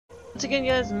Once again,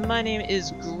 guys, my name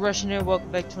is Grushin.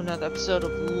 Welcome back to another episode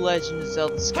of Legend of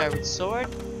Zelda Skyward Sword.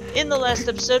 In the last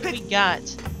episode,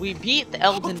 we beat the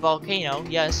Elden Volcano.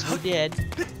 Yes, we did.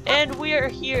 And we are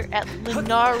here at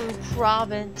Lanayru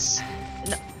Province.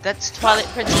 No, that's Twilight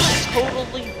Princess'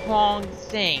 totally wrong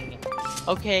thing.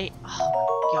 Okay?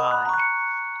 Oh my god.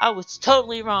 I was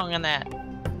totally wrong on that.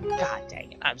 God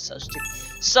dang it, I'm so stupid.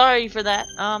 Sorry for that.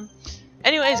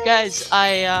 Anyways, guys,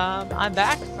 I'm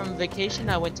back from vacation.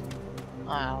 I went to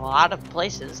a lot of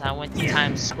places. I went to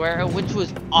Times Square, which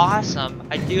was awesome.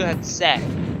 I do have to say.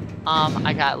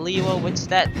 I got Liwa, which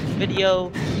that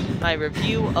video, my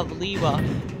review of Liwa,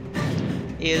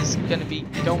 is gonna be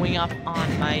going up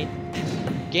on my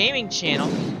gaming channel,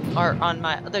 or on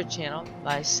my other channel,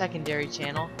 my secondary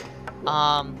channel.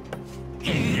 My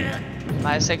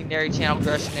secondary channel,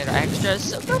 Grushin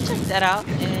Extras. So go check that out.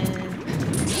 And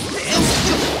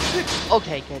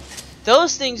okay, good.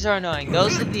 Those things are annoying.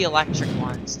 Those are the electric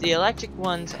ones. The electric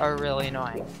ones are really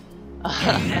annoying.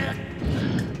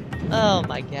 Oh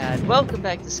my god. Welcome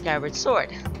back to Skyward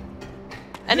Sword.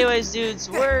 Anyways, dudes,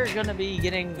 we're gonna be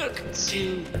getting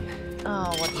to...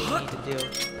 Oh, what do we need to do?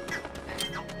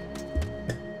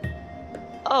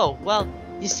 Oh, well,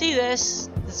 you see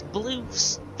this blue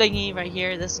thingy right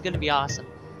here? This is gonna be awesome.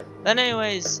 But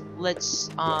anyways, let's,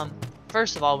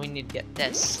 first of all, we need to get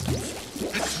this.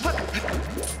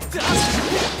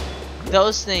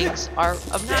 Those things are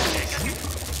obnoxious.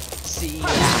 See?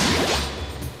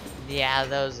 Yeah,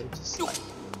 those are just like...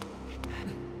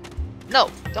 No!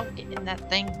 Don't get in that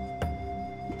thing!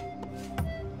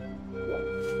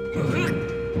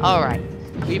 Alright.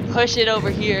 We push it over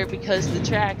here because the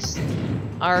tracks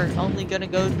are only gonna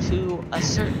go to a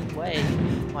certain way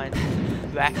when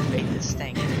you activate this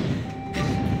thing.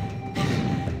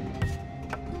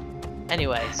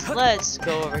 Anyways, let's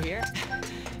go over here.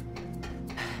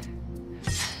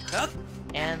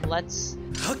 And let's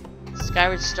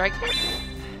Skyward Strike it.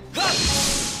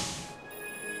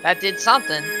 That did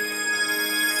something.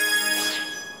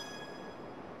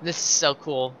 This is so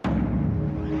cool.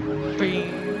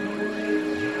 Bing.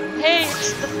 Hey,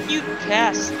 it's the future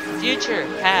past. Future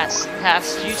past.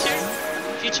 Past future?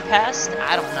 Future past?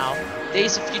 I don't know.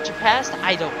 Days of Future Past?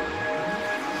 I don't know.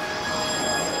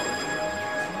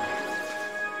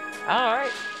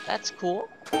 Alright, that's cool.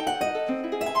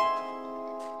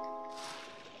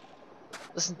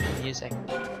 Listen to the music.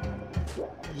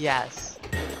 Yes.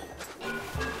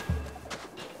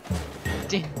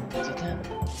 Ding, ding, ding.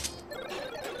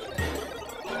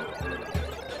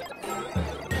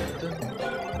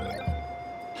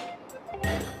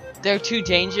 They're too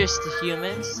dangerous to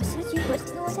humans.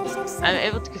 I'm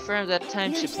able to confirm that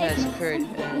time shift has occurred.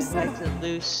 Back to the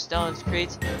loose stones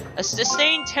creates a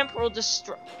sustained temporal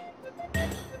destruction.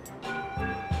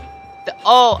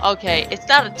 Oh, okay. It's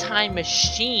not a time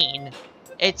machine.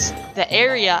 It's the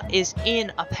area is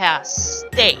in a past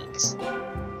state.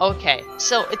 Okay,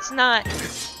 so it's not.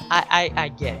 I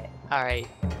get it. All right.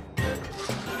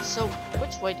 So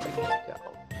which way do we need to go?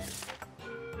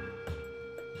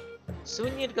 So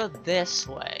we need to go this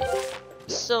way.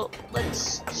 So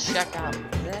let's check out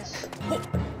this.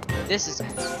 This is.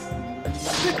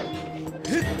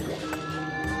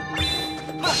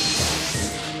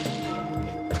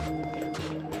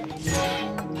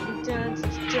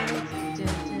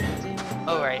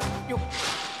 Alright.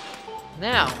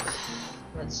 Now,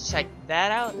 let's check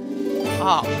that out.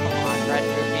 Oh, come on, Red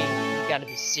Ruby. You gotta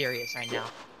be serious right now.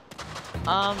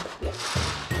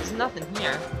 There's nothing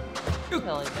here.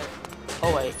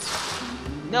 Oh wait.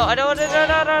 No, I don't.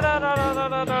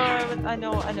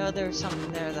 No. I know there's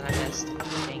something there that I missed.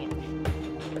 Dang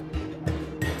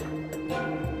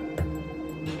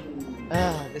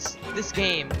it. This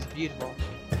game is beautiful.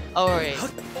 Alright.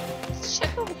 Let's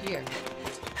check over here.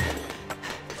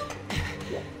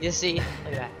 You see?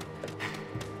 Look at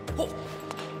that.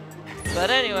 But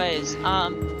anyways,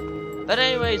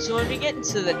 so when we get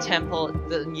into the temple,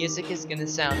 the music is gonna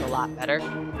sound a lot better.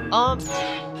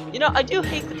 You know, I do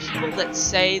hate the people that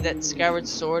say that Skyward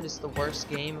Sword is the worst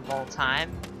game of all time.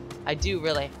 I do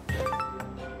really.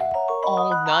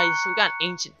 Oh, nice. We got an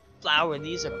ancient flower.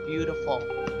 These are beautiful.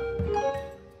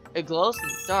 It glows in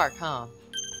the dark, huh?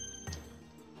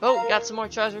 Oh, we got some more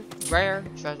treasure. Rare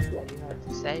treasure, you have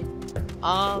to say.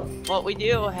 What we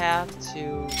do have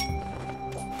to...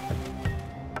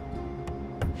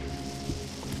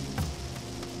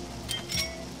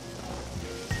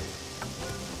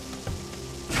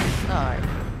 Alright.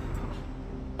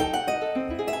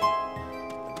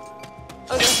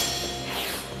 Okay.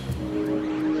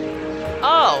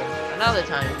 Oh! Another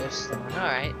time to go stone.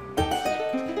 Alright.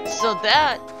 So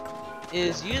that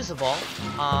is usable,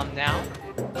 now.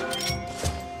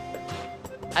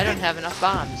 I don't have enough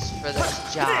bombs for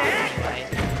this job anyway.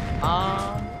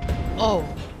 Oh.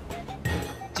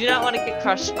 Do not want to get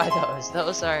crushed by those.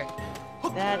 Those are...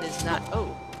 That is not...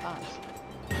 Oh, bombs.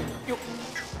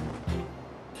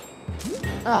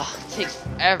 Oh, it takes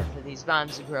forever for these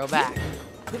bombs to grow back.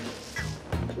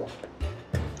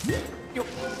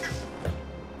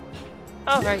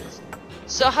 Alright.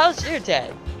 So how's your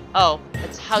day? Oh,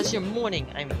 it's how's your morning,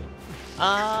 I mean.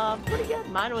 Pretty good.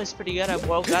 Mine was pretty good. I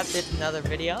woke up, did another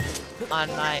video on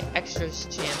my extras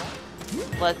channel.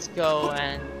 Let's go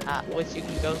and, which you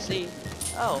can go see.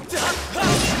 Oh.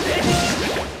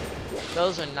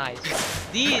 Those are nice.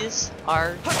 These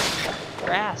are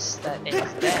grass that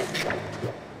is dead.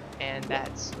 And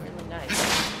that's really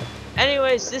nice.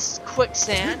 Anyways, this is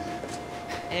quicksand.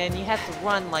 And you have to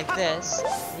run like this.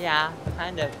 Yeah,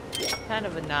 kind of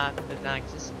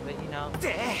obnoxious, but you know,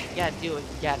 you gotta do what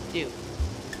you gotta do.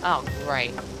 Oh,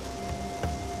 great.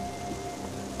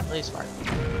 Please work.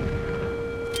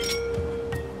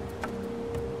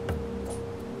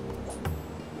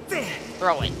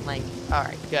 Throw it, like,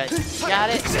 alright, good. Got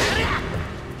it?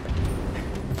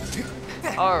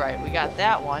 Alright, we got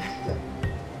that one.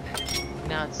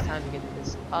 Now it's time to get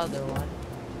this other one.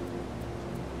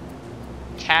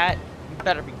 Cat, you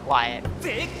better be quiet.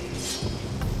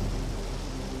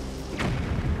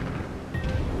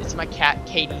 It's my cat,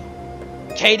 Katie.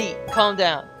 Katie, calm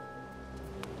down.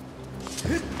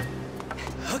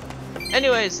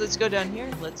 Anyways, let's go down here.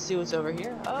 Let's see what's over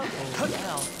here. Oh,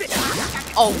 wow.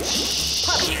 Oh,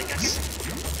 shit.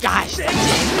 Gosh,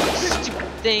 those stupid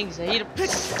things. I hate them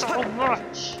so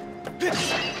much.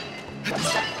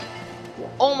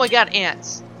 Oh my god,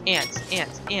 ants. Ants.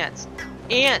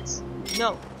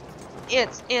 No.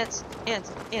 Ants.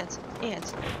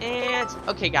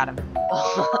 Okay, got him.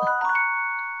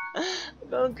 I'm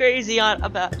going crazy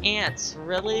about ants.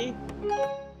 Really?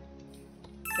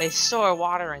 They store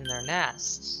water in their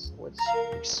nests, which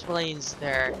explains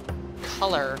their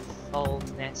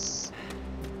colorfulness.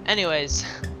 Anyways.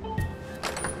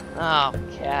 Oh,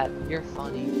 cat, you're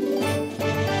funny.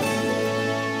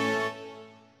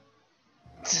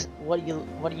 What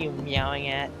are you meowing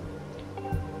at?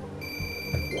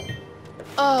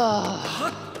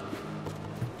 Oh.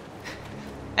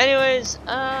 Anyways,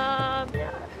 yeah.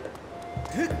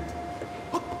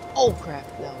 Oh crap,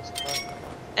 that was close.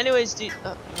 Anyways, dude,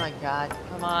 oh my god,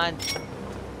 come on.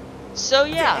 So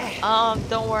yeah,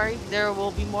 don't worry, there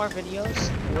will be more videos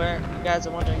where you guys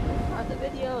are wondering, where are the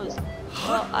videos?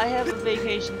 Well, I have a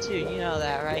vacation too, you know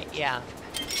that, right? Yeah.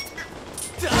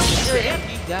 You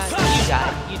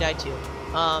died too.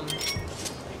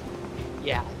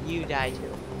 Yeah, you died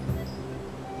too.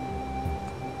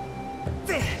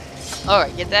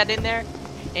 Alright, get that in there,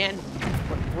 and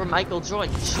we're Michael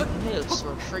Jordan, shooting moves,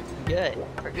 we're freaking good.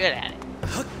 We're good at it.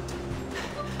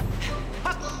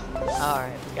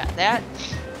 Alright, we got that.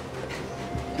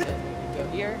 Go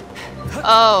here.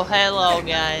 Oh, hello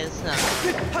guys.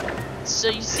 So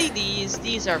you see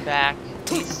these are back.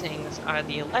 These things are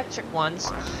the electric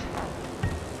ones.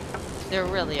 They're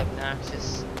really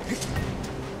obnoxious.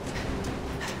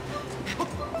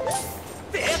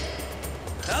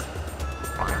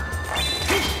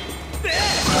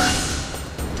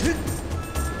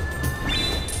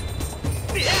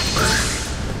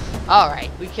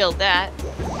 Alright, we killed that.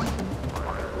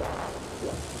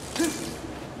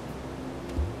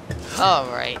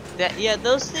 Alright, yeah,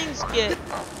 those things get...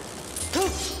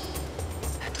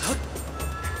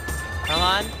 Come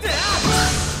on.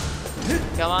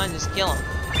 Come on, just kill him.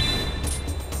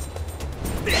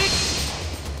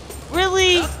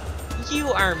 Really?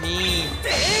 You are mean.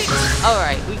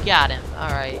 Alright, we got him.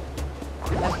 Alright.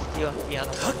 Let's do the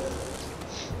other one.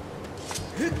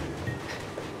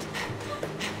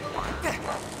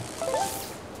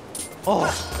 Oh.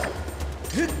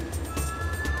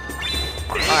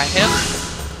 Alright, hit him.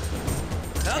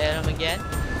 Hit him again.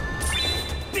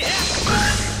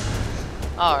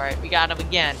 Alright, we got him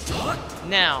again.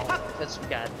 Now, because we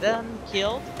got them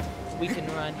killed, we can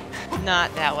run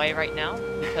not that way right now,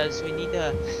 because we need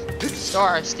to restore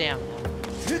our stamina.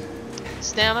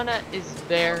 Stamina is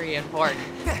very important.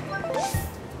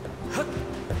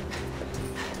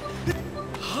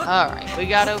 Alright, we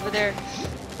got over there.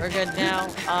 We're good now.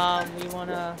 We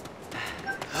wanna...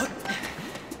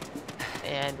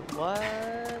 And what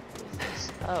is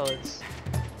this? Oh, it's...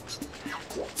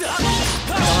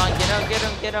 Come on,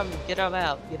 get him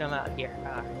out here.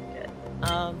 Alright, good.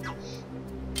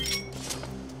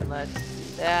 Let's do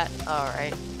that.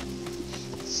 Alright.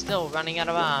 Still running out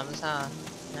of bombs, huh?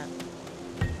 Yeah.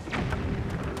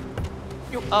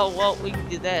 Oh, well, we can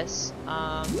do this.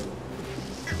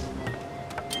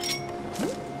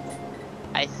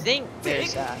 I think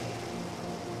there's a...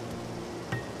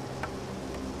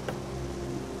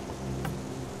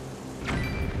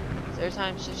 Third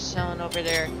time's just selling over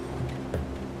there.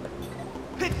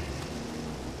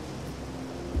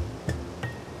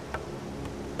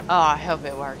 Oh, I hope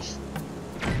it works.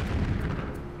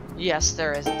 Yes,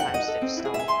 there is a time skip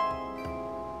stone.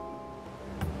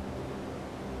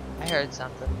 I heard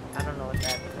something. I don't know what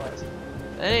that was.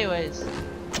 But anyways,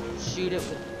 shoot it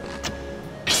with...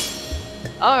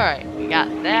 Alright, we got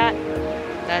that.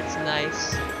 That's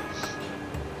nice.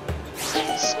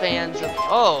 Spans of...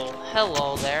 Oh,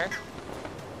 hello there.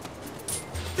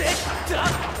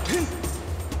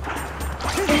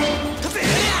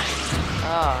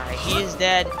 Alright, he is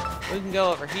dead. We can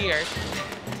go over here.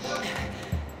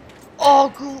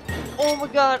 Oh, cool. Oh my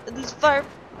god, these fire...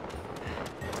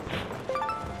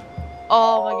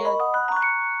 Oh my god.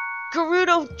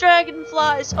 Gerudo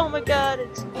dragonflies! Oh my god,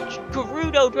 it's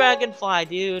Gerudo dragonfly,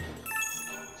 dude.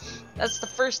 That's the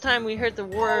first time we heard the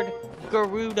word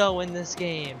Gerudo in this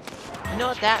game. You know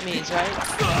what that means, right?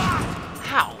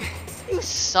 How? You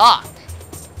suck.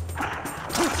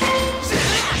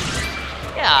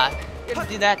 Yeah, you're gonna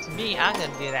do that to me, I'm gonna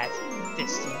do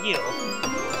this to you.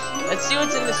 Let's see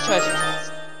what's in this treasure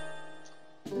chest.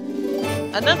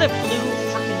 Another blue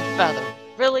freaking feather.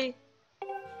 Really?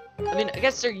 I mean, I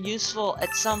guess they're useful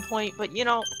at some point, but you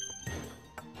know,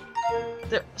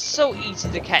 they're so easy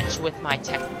to catch with my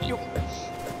technique.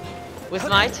 With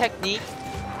my technique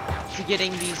to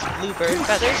getting these bluebird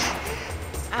feathers.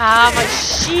 Ah, my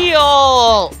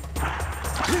shield!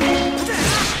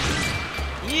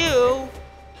 You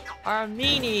are a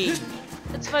meanie.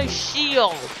 That's my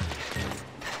shield.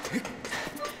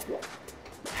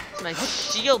 It's my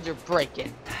shield you're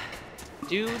breaking,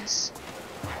 dudes.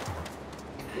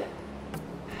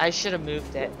 I should have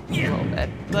moved it a little bit,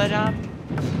 but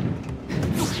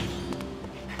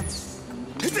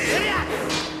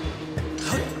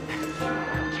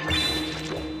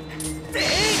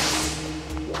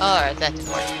alright, that didn't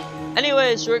work.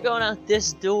 Anyways, we're going out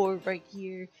this door right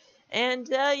here, and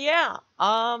yeah,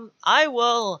 I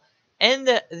will end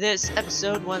this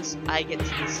episode once I get to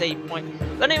the save point.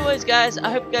 But anyways, guys, I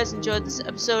hope you guys enjoyed this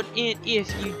episode, and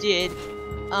if you did,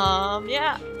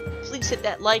 yeah, please hit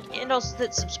that like and also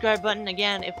hit the subscribe button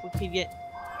again. If we could get,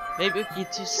 maybe we could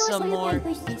get to some more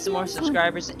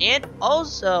subscribers, and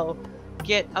also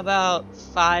get about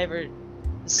 5 or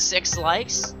 6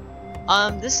 likes.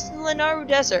 This is the Lanayru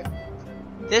Desert.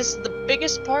 This is the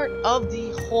biggest part of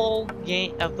the whole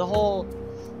game,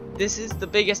 this is the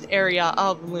biggest area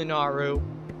of Lanayru.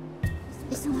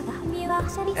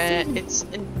 And it's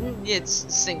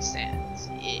Sing Sands.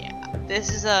 Yeah. This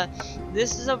is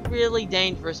a really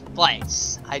dangerous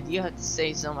place. I do have to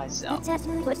say so myself.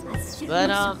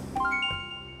 But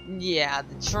yeah,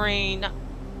 the train,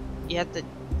 you have to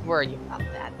worry about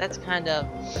that. That's kind of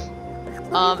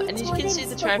and you can see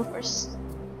the Triforce.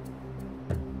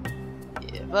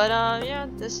 Yeah, but yeah,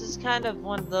 this is kind of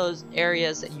one of those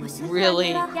areas that you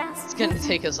really, it's gonna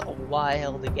take us a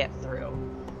while to get through.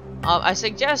 I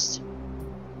suggest,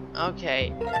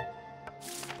 okay.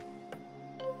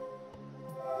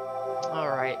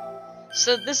 Alright,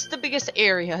 so this is the biggest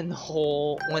area in the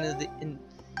whole,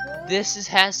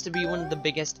 has to be one of the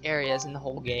biggest areas in the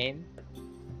whole game.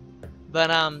 But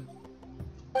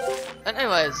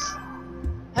anyways,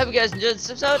 hope you guys enjoyed this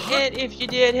episode, and if you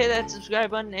did, hit that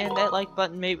subscribe button and that like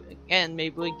button,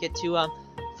 maybe we get to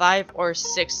 5 or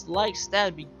 6 likes. That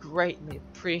would be greatly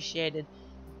appreciated.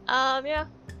 Yeah,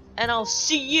 and I'll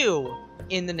see you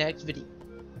in the next video.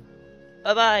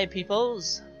 Bye bye,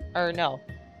 peoples. Or no.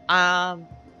 I'm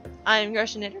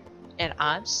Russianator, and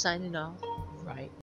I'm signing off.